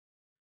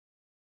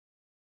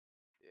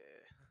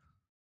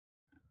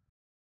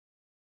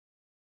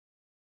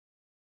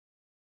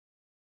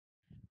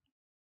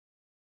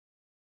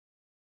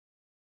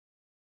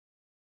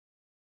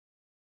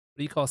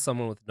do you call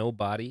someone with no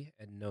body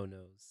and no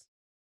nose?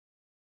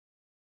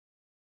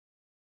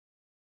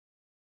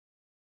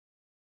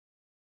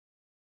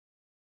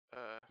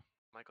 Uh,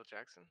 Michael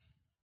Jackson.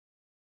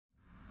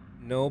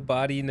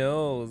 Nobody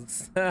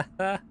knows. Huh,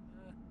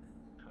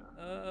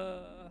 uh,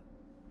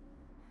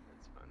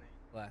 that's funny.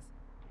 classic.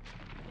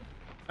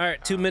 All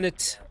right,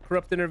 2-minute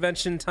corrupt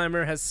intervention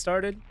timer has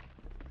started.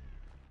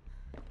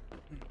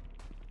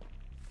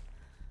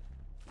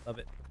 Love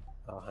it.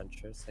 Oh,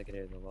 Huntress, I could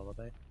hear the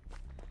lullaby.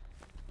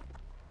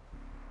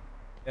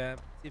 Yeah,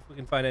 see if we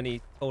can find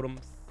any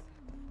totems.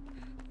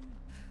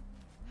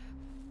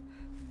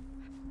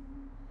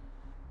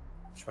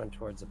 Just run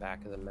towards the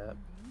back of the map.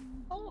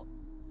 Oh,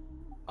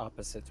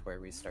 Opposite to where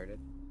we started.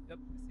 Yep,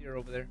 I see her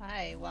over there.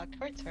 I walked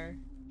towards her.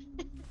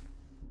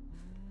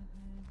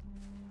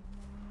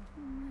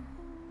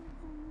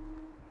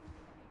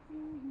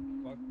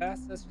 Walk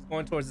past us. She's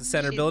going towards the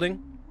center She's-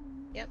 building.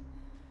 Yep.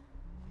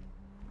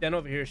 Den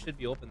over here should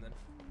be open then.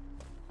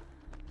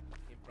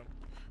 Came from.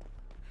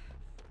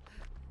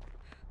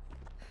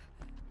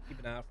 Keep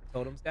an eye out for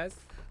totems, guys.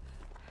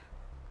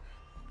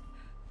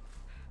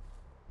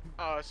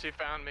 Oh, she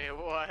found me.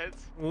 What?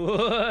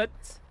 What?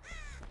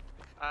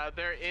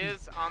 There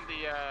is on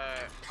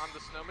the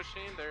snow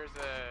machine. There's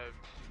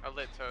a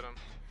lit totem.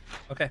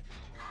 Okay.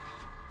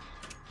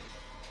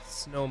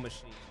 Snow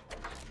machine.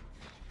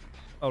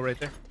 Oh, right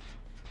there.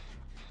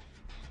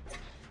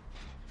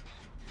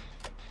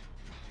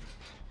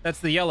 That's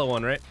the yellow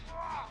one, right?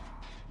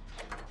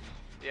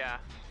 Yeah.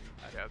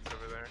 Yeah, it's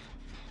over there.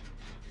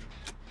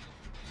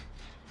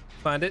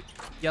 Find it.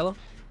 Yellow.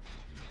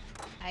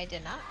 I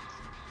did not.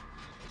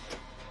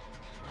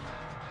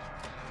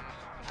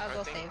 I'll I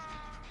go think- save.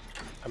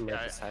 I'm right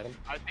Yeah, beside him.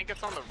 I think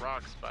it's on the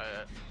rocks by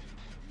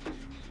it.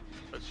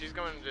 But she's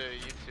going to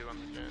you two on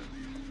the gen.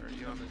 Or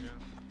you on the gen.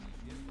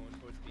 Yeah, going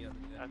towards me on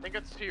the I think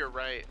it's to your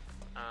right.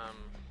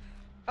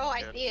 Oh, I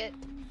Yeah. see it.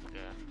 Yeah.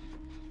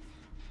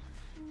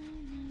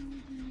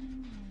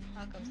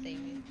 I'll come save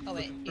you. Oh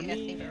wait, Looking you for got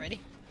me. saved already.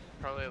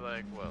 Probably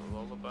like, what,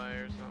 lullaby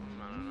or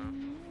something? I don't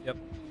know. Yep.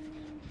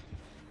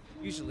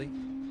 Usually.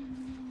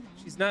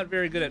 She's not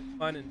very good at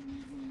finding.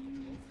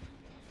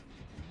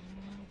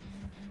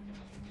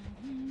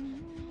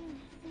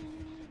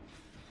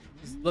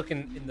 She's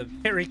looking in the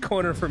very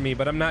corner for me,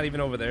 but I'm not even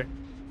over there.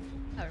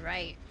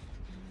 Alright.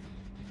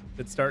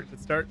 Good start,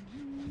 good start.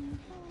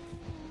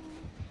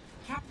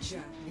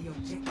 Capture the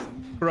objective.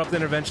 Corrupt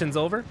intervention's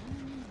over.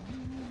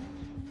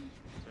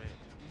 Sweet.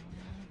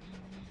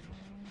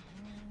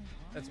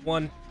 That's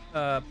one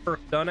perk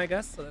done, I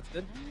guess, so that's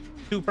good.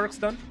 2 perks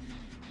done.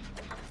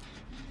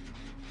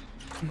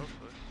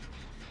 Hopefully.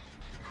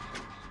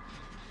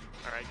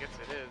 Or I guess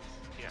it is.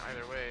 Yeah,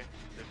 either way.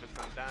 If it's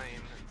not dying,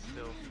 it's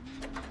still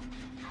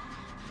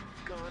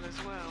gone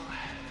as well.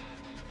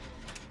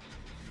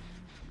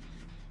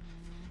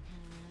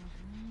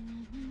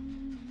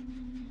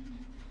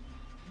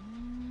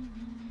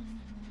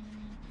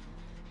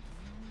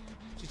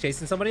 She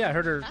chasing somebody? I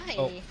heard her. Hi.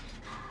 Oh,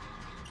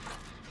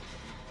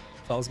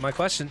 solves my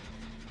question.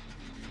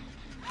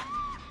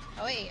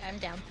 Oh wait, I'm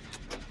down.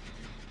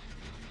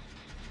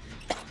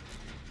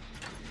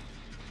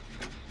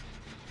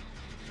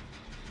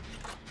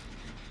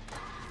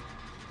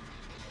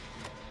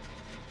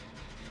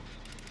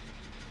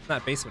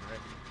 Not basement, right?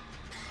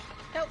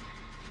 Nope.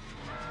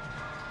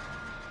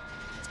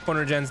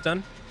 Corner gen's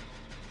done.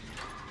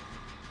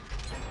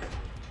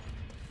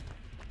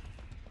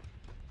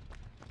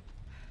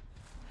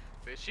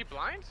 Is she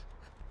blind?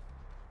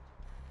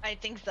 I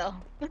think so.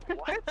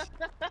 What?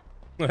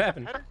 What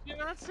happened? How did you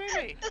not see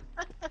me?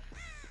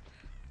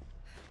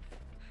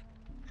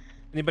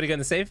 Anybody getting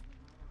the save?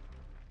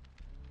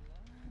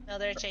 No,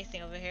 they're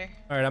chasing over here.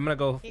 All right, I'm gonna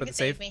go You for can the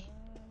save save. me.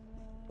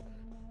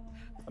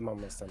 I'm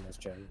almost done this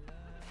gen.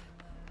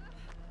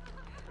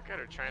 Look at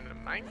her trying to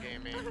mind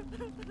game me.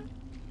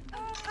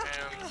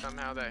 And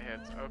somehow that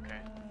hits. Okay.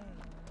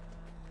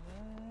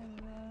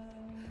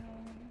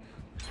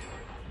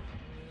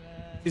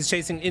 He's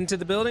chasing into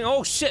the building.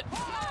 Oh shit!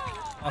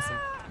 Awesome.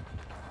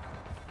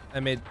 I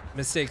made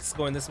mistakes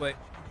going this way.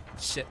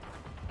 Shit.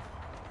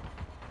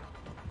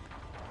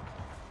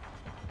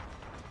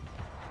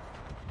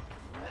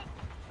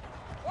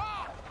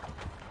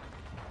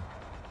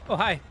 Oh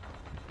hi.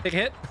 Take a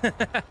hit.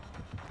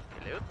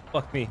 Hello?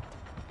 Fuck me.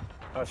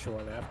 Oh, she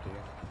went after you.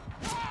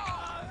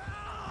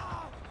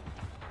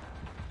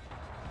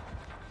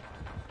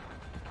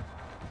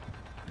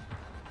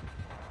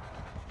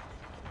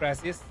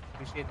 Gracias.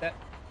 Appreciate that.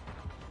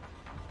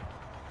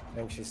 I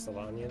think she's still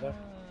on you though.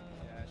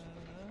 Yeah, I should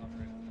look off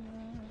right.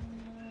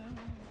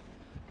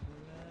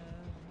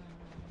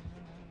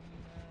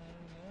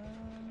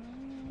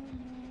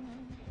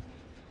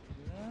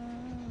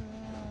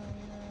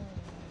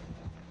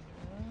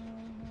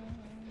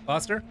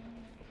 Foster?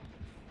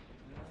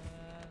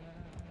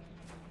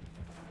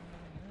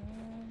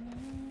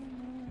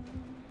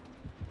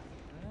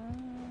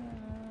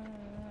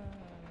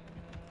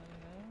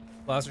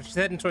 Foster, she's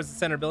heading towards the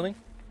center building.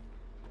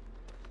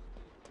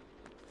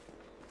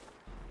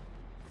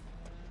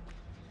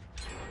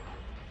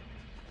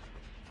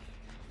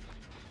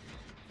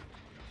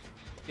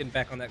 Getting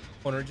back on that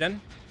corner, Jen.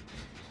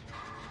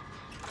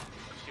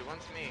 She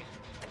wants me.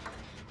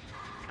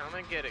 Come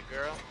and get it,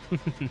 girl.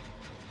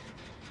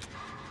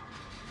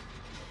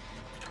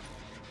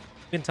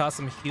 We can toss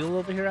some heal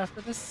over here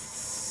after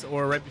this,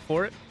 or right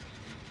before it.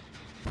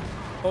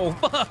 Oh,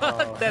 fuck!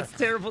 Oh. That's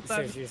terrible As soon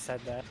time. as you said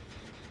that.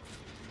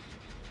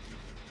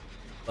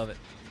 Love it.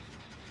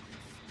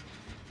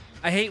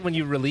 I hate when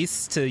you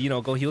release to, you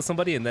know, go heal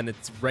somebody, and then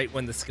it's right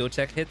when the skill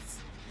check hits.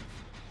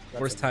 That's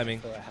Worst timing.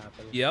 exactly what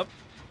happened. Yep.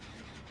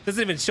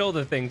 Doesn't even show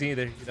the thing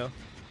either, you know.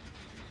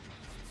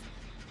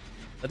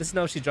 Let us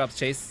know if she drops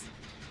chase.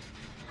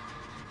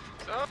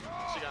 Oh,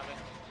 she got me.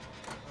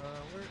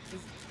 Where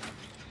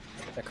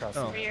is... Across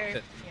Oh. the Weird.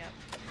 shit. Yep.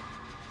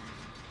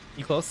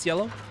 You close,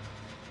 yellow?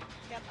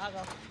 Yep, I'll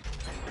go.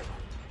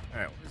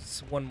 Alright, there's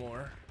one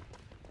more.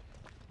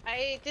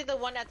 I did the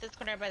one at this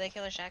corner by the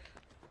killer shack.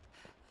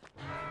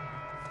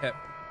 Okay.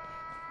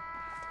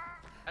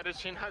 How did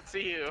she not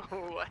see you?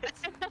 What?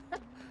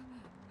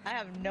 I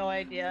have no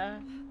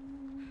idea.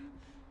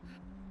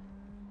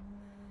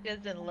 She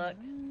doesn't look.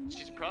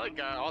 She's probably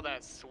got all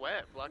that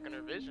sweat blocking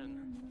her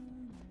vision.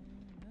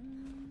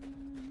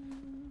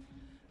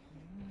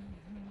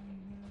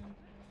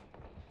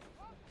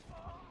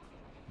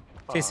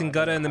 Chasing I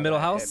Gutta don't in the know middle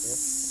how that hit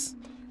house.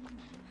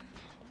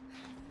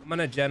 I'm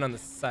gonna Jen on the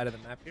side of the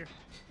map here.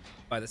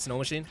 By the snow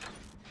machine.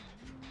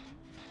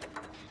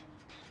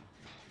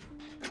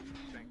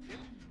 Thank you. me.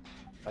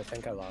 I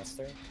think I lost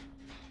her.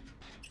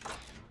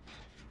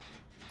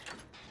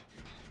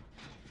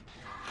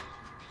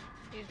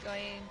 He's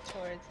going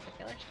towards the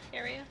killer shack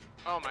area.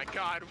 Oh my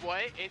god,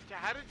 what?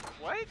 How did,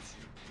 what?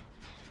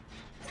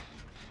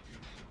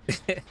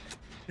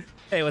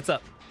 Hey, what's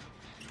up?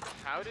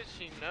 How did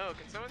she know?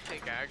 Can someone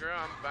take aggro?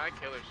 I'm by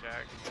Killer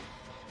Shack.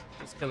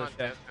 Just I'm killer on shack.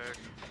 Death Hook.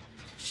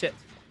 Shit.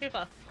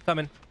 People.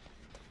 Coming.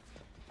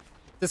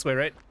 This way,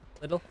 right?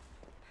 Little?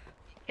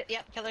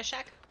 Yep, killer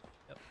shack.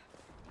 Yep.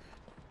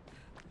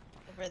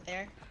 Over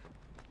there.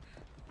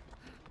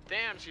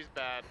 Damn, she's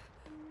bad.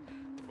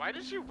 Why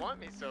does she want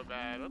me so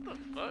bad? What the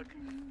fuck?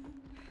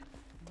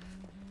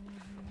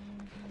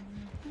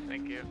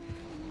 Thank you.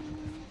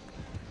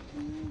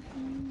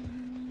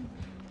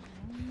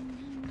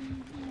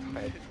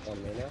 Right,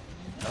 on me now.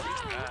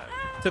 She's bad.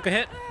 Took a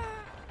hit.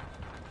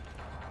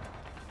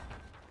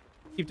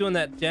 Keep doing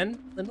that, Jen,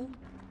 Lindell.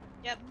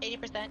 Yep,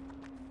 80%.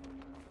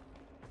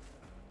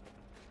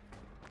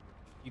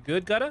 You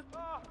good, Gutta?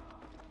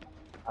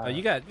 Oh,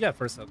 you got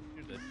first hook.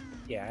 You're good.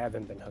 Yeah, I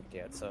haven't been hooked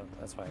yet, so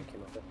that's why I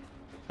came up with it.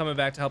 Coming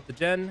back to help the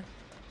Jen.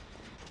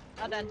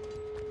 All done.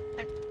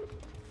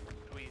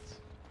 Tweets.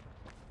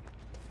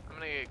 I'm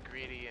gonna get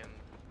greedy and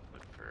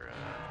look for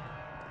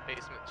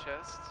basement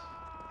chest.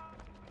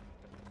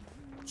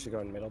 Should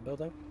go in middle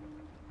building.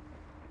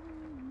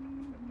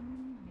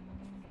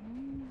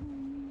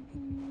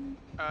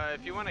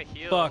 If you want to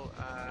heal, Fuck.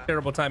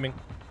 Terrible timing.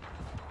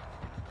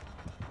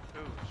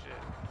 Ooh,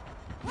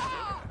 shit.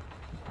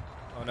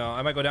 Oh no,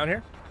 I might go down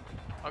here.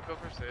 I'll go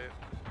for save.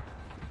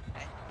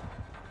 Okay.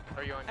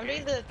 Are you on I'm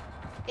gate? doing the.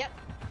 Yep.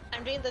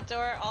 I'm doing the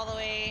door all the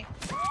way.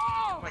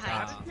 Oh my god,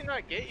 behind. how did she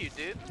not get you,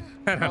 dude?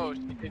 I know. Oh, she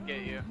did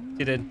get you.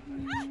 She did.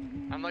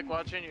 I'm like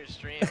watching your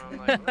stream. I'm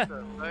like, what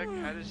the fuck?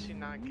 How did she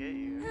not get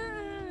you?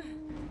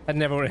 I'd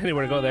never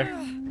anywhere to go there.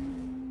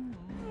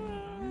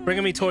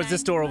 Bringing me towards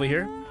this door over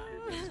here.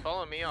 Just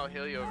follow me, I'll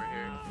heal you over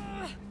here.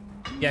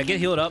 Yeah, get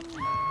healed up.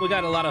 We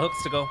got a lot of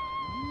hooks to go.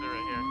 They're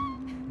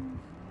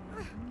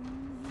right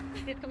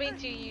He's coming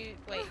to you.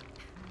 Wait.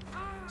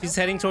 She's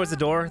heading towards the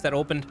door that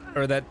opened,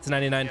 or that's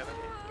 99. here. Yeah, let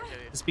me heal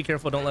you. Just be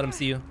careful, don't let him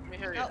see you. Let me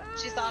heal you. Oh,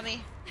 she saw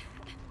me.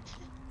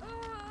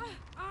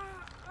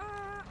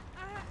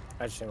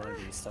 I just didn't want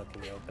to be stuck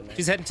in the open there.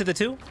 She's heading to the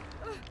 2.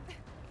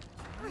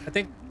 I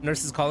think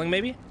nurse is calling,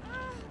 maybe.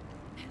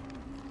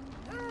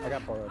 I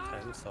got borrowed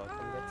time, so I can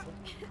get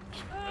you.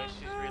 Oh,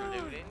 she's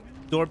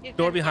reloading.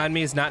 Door behind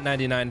me is not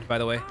 99, by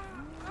the way.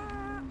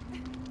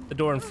 The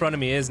door in front of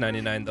me is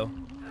 99, though.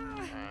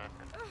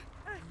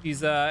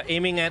 She's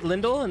aiming at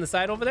Lindell on the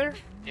side over there.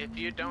 If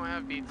you don't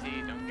have BT,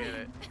 don't get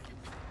it.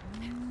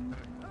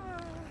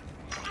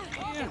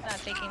 She's not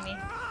taking me.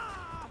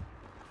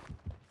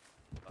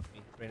 Fuck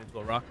me, ran into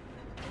a rock.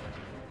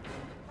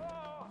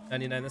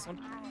 99 this one.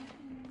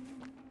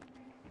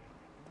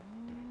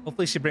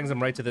 Hopefully she brings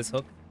him right to this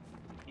hook.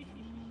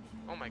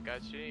 Oh my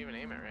god, she didn't even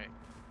aim it right.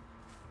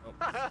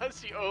 Nope.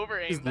 She over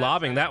aimed. She's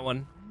lobbing that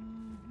one.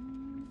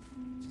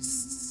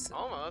 She's...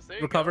 Almost. There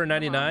you Recover go.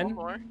 Come on, 99. one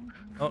more.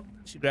 Oh,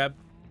 she grabbed.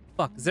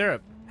 Fuck, is there a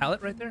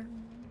pallet right there?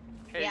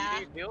 Hey, Yeah. you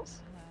need heals?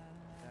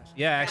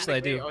 Yeah, Come actually to I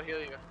gate, do. I'll heal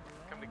you.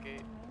 Come to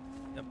gate.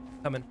 Yep,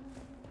 coming.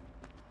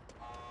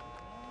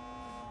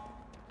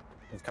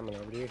 He's coming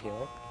over to you,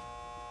 healing.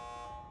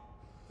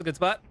 It's a good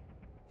spot.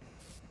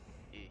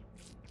 E.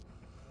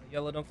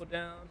 Yellow, don't go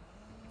down.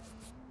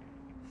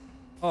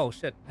 Oh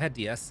shit, I had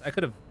DS. I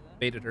could have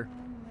baited her.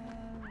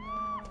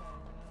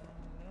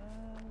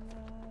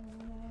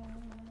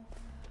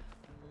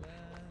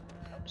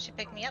 She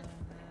picked me up.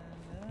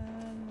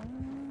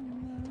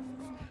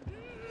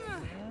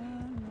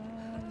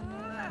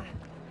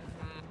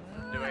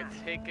 Do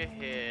take a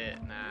hit.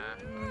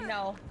 Nah.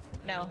 No,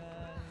 no.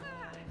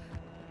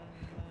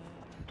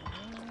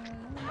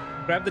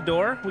 Grab the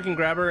door. We can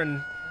grab her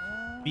and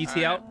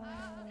BT Alright. out.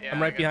 Yeah,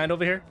 I'm right behind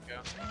over here. Go.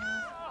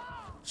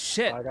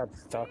 Shit. I got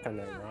stuck on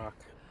that rock.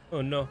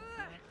 Oh no.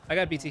 I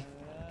got BT.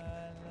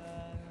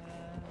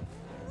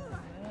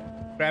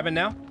 Grabbing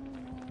now.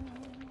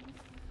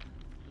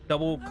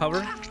 Double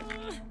cover.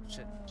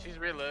 Shit. She's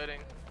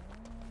reloading.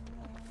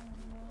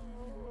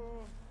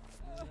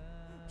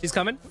 She's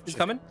coming. She's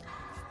coming.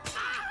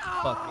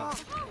 Fuck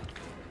me.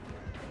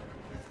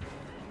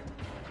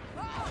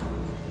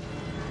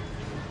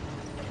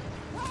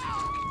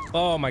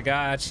 Oh my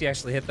god, she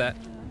actually hit that.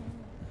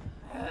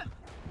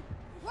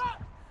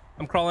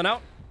 I'm crawling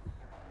out.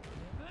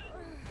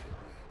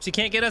 She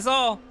can't get us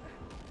all.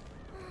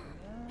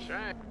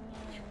 Try.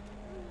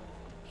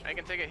 I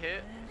can take a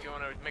hit if you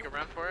want to make a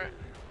run for it.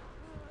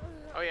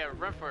 Oh yeah,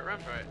 run for it, run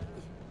for it.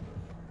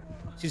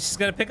 She's just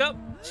gonna pick up.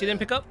 She didn't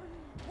pick up.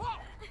 Oh,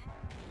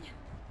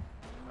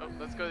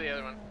 let's go to the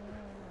other one.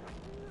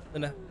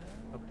 Linda.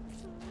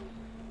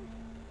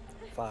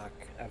 Fuck,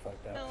 I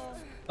fucked up. No.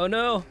 Oh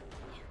no.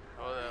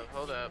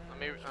 Hold up. Let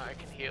me. I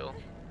can heal.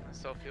 I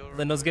self-heal.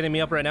 Lindo's getting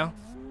me up right now.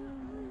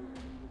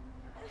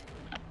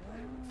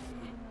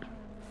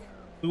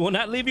 We will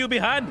not leave you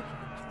behind.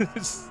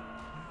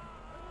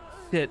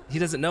 Shit, he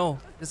doesn't know.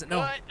 Doesn't know.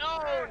 What?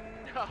 Oh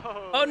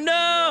no. Oh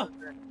no!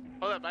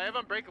 Hold up, I have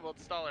unbreakable.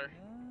 Stall her.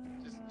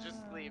 Just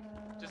leave.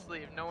 Just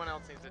leave. No one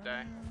else needs to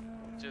die.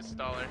 Just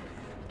stall her.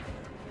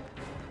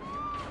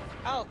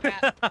 Oh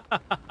crap.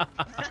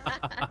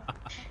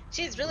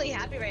 She's really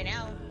happy right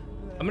now.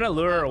 I'm gonna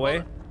lure her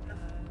away.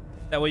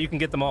 That way you can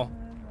get them all.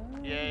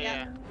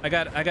 Yeah. I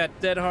got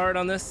dead hard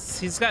on this.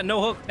 He's got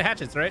no hook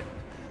hatchets, right?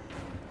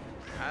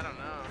 I don't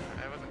know.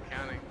 I wasn't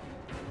counting.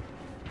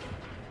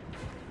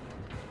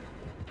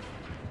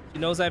 She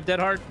knows I have dead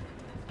hard.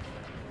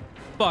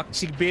 Fuck,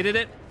 she baited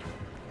it.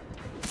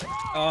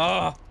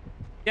 Oh.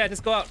 Yeah,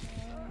 just go out.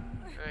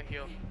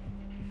 Heal.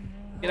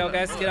 Get out,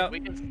 guys. Get out. We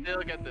can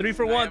still get this. 3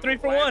 for 1. 3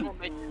 for 1.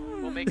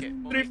 We'll make it.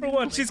 3 for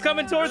 1. She's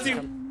coming towards you.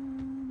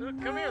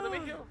 Come here. Let me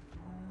heal.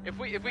 If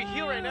we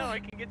heal right now, I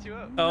can get you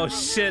up. Oh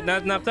shit!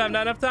 Not enough time.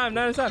 Not enough time.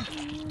 Not enough time.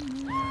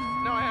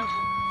 No, I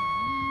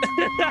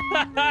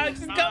have.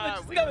 She's coming.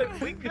 She's coming.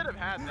 We could have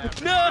had that.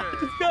 for No,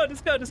 sure.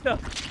 just go. Just go.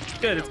 Just go.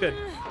 Good. It's good.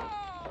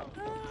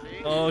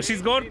 See? Oh,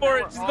 she's going See, for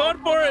now it. She's we're going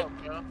all for it. up,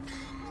 bro.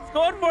 She's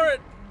going for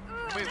it.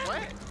 Wait,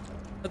 what?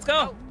 Let's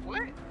go.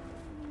 What?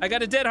 I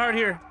got a dead heart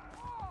here.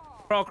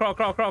 Crawl, crawl,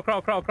 crawl, crawl,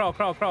 crawl, crawl, crawl,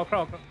 crawl, crawl,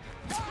 crawl, crawl.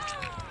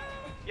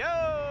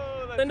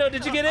 Yo! let's Lindo,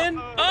 did you get in?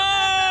 go.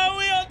 Oh,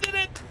 we all did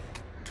it.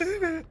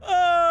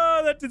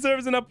 Oh, that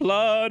deserves an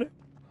applaud.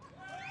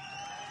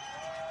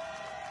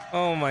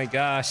 Oh my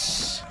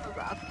gosh. That was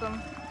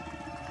awesome.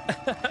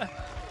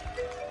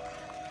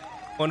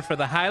 One for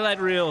the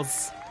highlight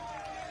reels.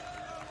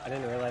 I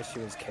didn't realize she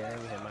was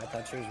carrying him. I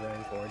thought she was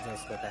running towards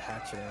us with the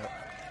hatchet out.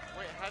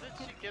 Wait, how did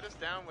she get us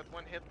down with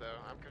one hit though?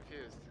 I'm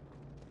confused.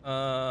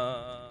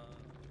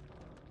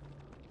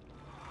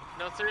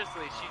 No,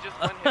 seriously, she just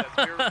one hit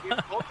us.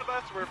 Both of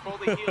us were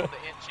fully healed,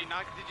 and she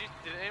knocked.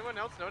 Did anyone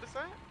else notice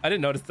that? I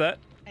didn't notice that.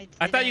 I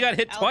thought you didn't. got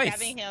hit I was twice.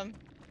 grabbing him.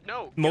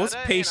 No. Most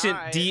Gutta patient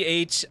and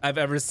I, DH I've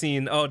ever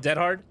seen. Oh, dead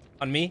hard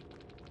on me.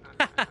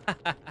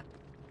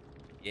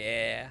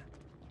 Yeah.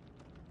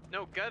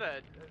 No,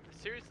 Gutta.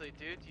 Seriously,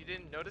 dude, you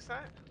didn't notice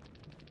that?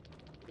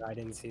 I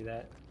didn't see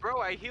that. Bro,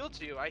 I healed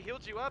you. I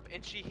healed you up,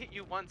 and she hit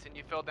you once, and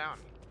you fell down.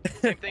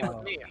 Same thing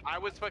with me. I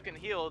was fucking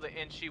healed,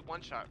 and she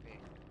one-shot me.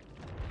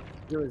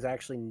 It was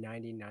actually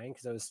 99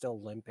 because I was still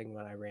limping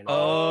when I ran out.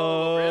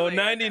 Oh, really?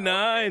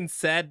 99.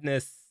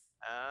 Sadness.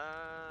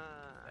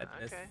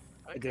 Okay.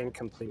 I didn't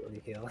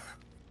completely heal.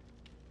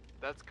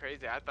 That's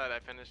crazy. I thought I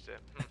finised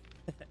it.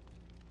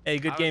 Hey,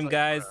 good I was game, like,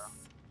 guys. bro.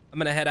 I'm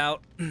gonna head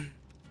out.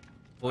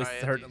 Voice Alright,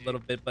 is hurting a GG.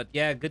 little bit, but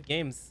yeah, good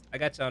games. I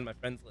got you on my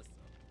friends list. So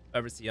if I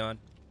ever see you on,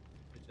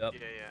 good job.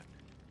 Yeah.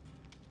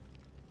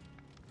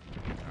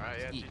 Alright,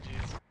 yeah, Yeet.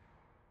 GG's.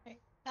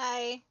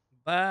 Bye.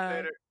 Bye.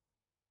 Later.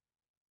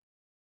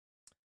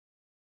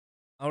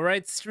 All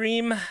right,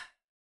 stream.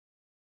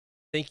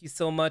 Thank you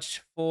so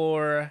much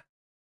for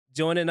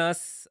joining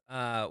us.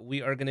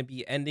 We are gonna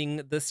be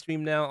ending the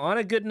stream now on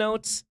a good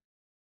note.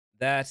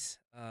 That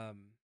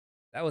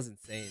was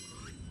insane.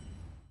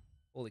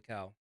 Holy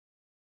cow!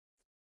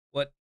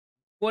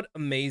 What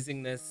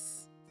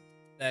amazingness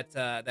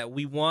that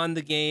we won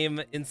the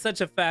game in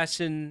such a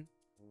fashion.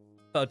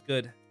 Felt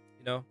good,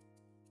 you know.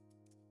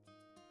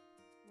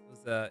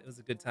 It was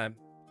a good time.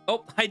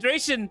 Oh,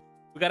 hydration!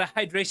 We got a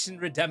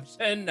hydration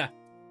redemption.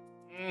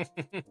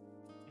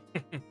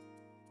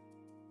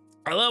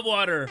 I love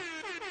water.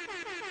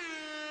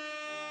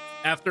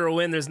 After a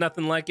win, there's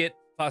nothing like it.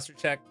 Posture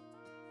check.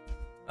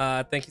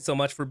 Thank you so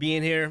much for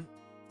being here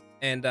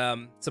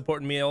and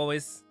supporting me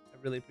always. I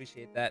really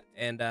appreciate that.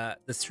 And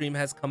the stream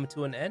has come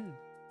to an end.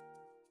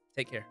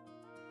 Take care.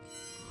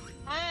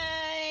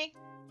 Hi.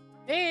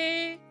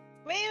 Hey.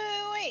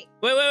 Wait.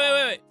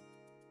 Wait.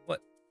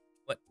 What?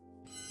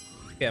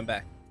 Okay, I'm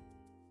back.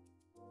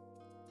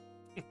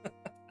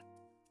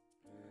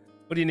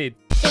 What do you need?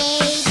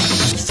 Baby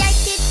shark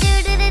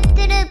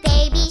do-do-do-do-do,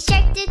 baby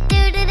shark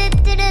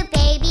do-do-do-do-do,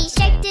 baby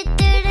shark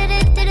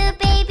do-do-do-do-do,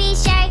 baby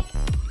shark.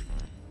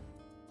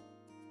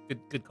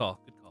 Good call.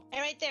 Good call.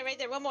 And right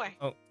there. One more.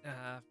 Oh,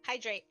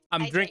 Hydrate.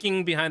 I'm Hydrate.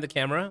 drinking behind the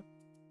camera.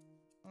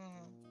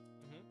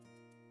 Mm.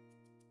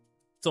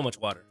 So much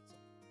water.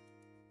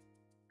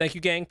 Thank you,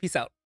 gang. Peace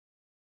out.